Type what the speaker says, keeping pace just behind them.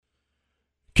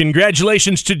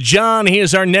Congratulations to John. He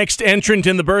is our next entrant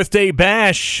in the birthday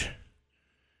bash.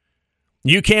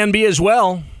 You can be as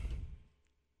well.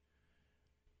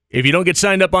 If you don't get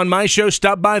signed up on my show,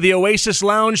 stop by the Oasis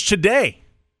Lounge today.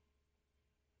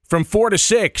 From 4 to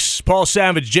 6, Paul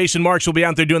Savage, Jason Marks will be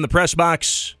out there doing the press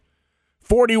box.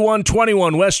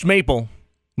 4121 West Maple.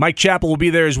 Mike Chappell will be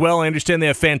there as well. I understand they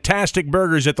have fantastic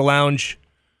burgers at the lounge.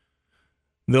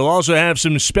 They'll also have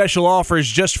some special offers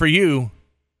just for you.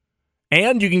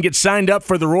 And you can get signed up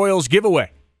for the Royals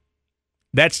giveaway.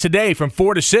 That's today from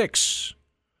 4 to 6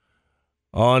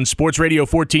 on Sports Radio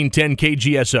 1410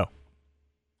 KGSO.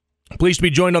 Pleased to be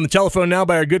joined on the telephone now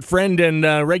by our good friend and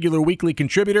regular weekly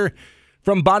contributor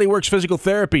from Bodyworks Physical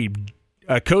Therapy,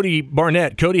 Cody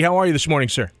Barnett. Cody, how are you this morning,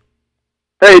 sir?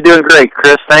 Hey, doing great,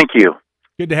 Chris. Thank you.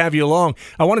 Good to have you along.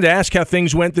 I wanted to ask how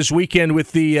things went this weekend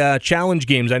with the challenge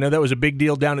games. I know that was a big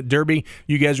deal down at Derby.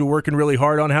 You guys were working really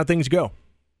hard on how things go.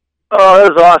 Oh,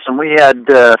 it was awesome. We had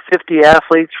 50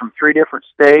 athletes from 3 different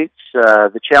states.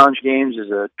 The Challenge Games is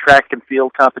a track and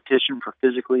field competition for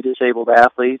physically disabled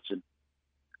athletes. And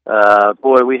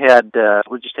boy, we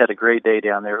just had a great day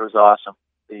down there. It was awesome.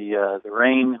 The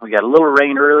rain, we got a little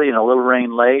rain early and a little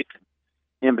rain late.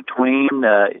 In between,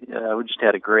 we just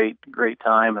had a great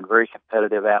time and very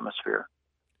competitive atmosphere.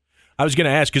 I was going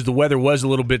to ask because the weather was a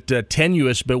little bit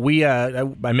tenuous, but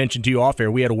I mentioned to you off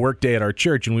air, we had a work day at our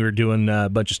church, and we were doing a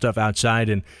bunch of stuff outside,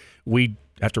 and we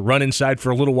have to run inside for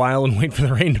a little while and wait for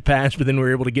the rain to pass, but then we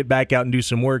were able to get back out and do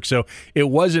some work. So it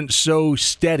wasn't so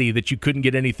steady that you couldn't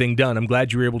get anything done. I'm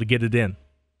glad you were able to get it in.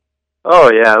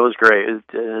 Oh, yeah, it was great. It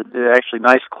actually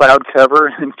nice cloud cover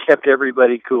and kept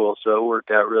everybody cool, so it worked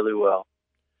out really well.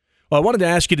 Well, I wanted to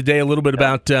ask you today a little bit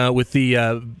about with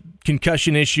the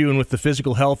concussion issue and with the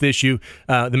physical health issue.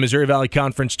 The Missouri Valley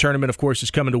Conference tournament, of course, is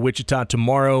coming to Wichita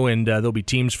tomorrow, and there'll be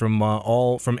teams from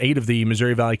 8 of the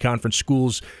Missouri Valley Conference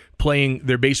schools playing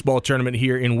their baseball tournament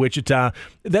here in Wichita.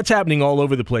 That's happening all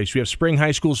over the place. We have spring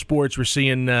high school sports. We're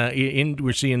seeing all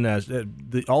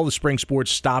the spring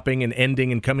sports stopping and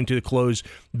ending and coming to the close.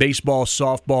 Baseball,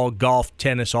 softball, golf,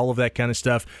 tennis, all of that kind of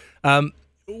stuff.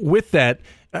 With that,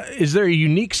 is there a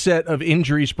unique set of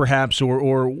injuries, perhaps,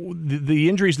 or the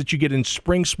injuries that you get in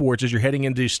spring sports as you're heading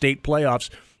into state playoffs?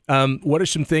 What are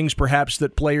some things, perhaps,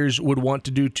 that players would want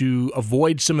to do to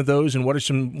avoid some of those, and what are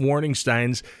some warning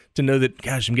signs to know that,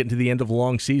 gosh, I'm getting to the end of a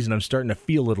long season, I'm starting to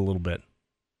feel it a little bit?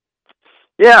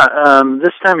 Yeah,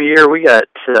 this time of year we got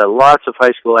lots of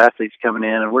high school athletes coming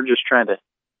in, and we're just trying to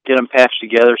get them patched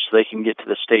together so they can get to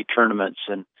the state tournaments.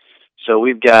 And so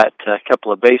we've got a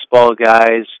couple of baseball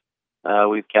guys.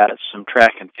 We've got some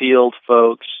track and field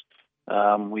folks.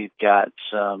 We've got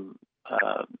some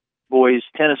boys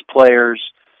tennis players.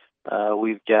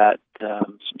 We've got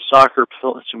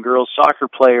some girls soccer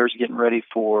players getting ready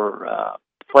for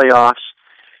playoffs.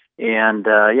 And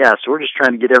so we're just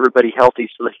trying to get everybody healthy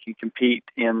so they can compete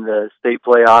in the state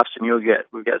playoffs. And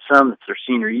we've got some that's their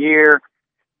senior year,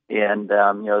 and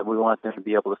we want them to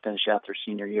be able to finish out their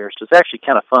senior year. So it's actually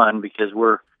kind of fun because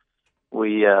there's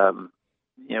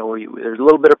a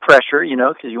little bit of pressure,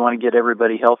 because you want to get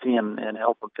everybody healthy and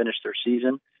help them finish their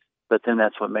season. But then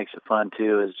that's what makes it fun,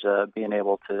 too, is being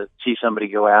able to see somebody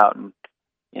go out and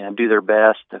do their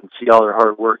best and see all their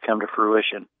hard work come to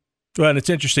fruition. Well, and it's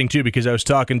interesting, too, because I was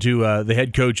talking to the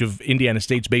head coach of Indiana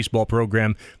State's baseball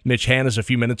program, Mitch Hannes, a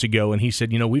few minutes ago, and he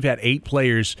said, we've had 8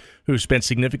 players who have spent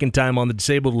significant time on the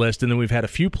disabled list, and then we've had a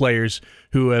few players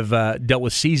who have dealt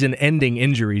with season-ending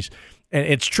injuries. And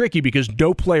it's tricky because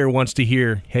no player wants to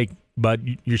hear, hey,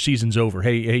 bud, your season's over.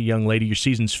 Hey, young lady, your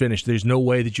season's finished. There's no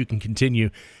way that you can continue.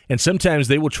 And sometimes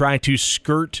they will try to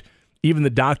skirt even the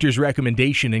doctor's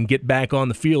recommendation and get back on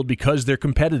the field because they're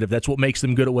competitive. That's what makes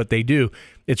them good at what they do.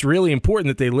 It's really important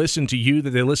that they listen to you, that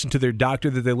they listen to their doctor,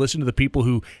 that they listen to the people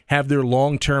who have their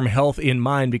long-term health in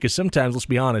mind, because sometimes, let's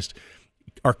be honest,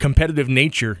 our competitive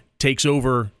nature takes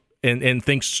over and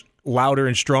thinks louder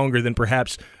and stronger than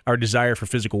perhaps our desire for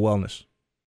physical wellness.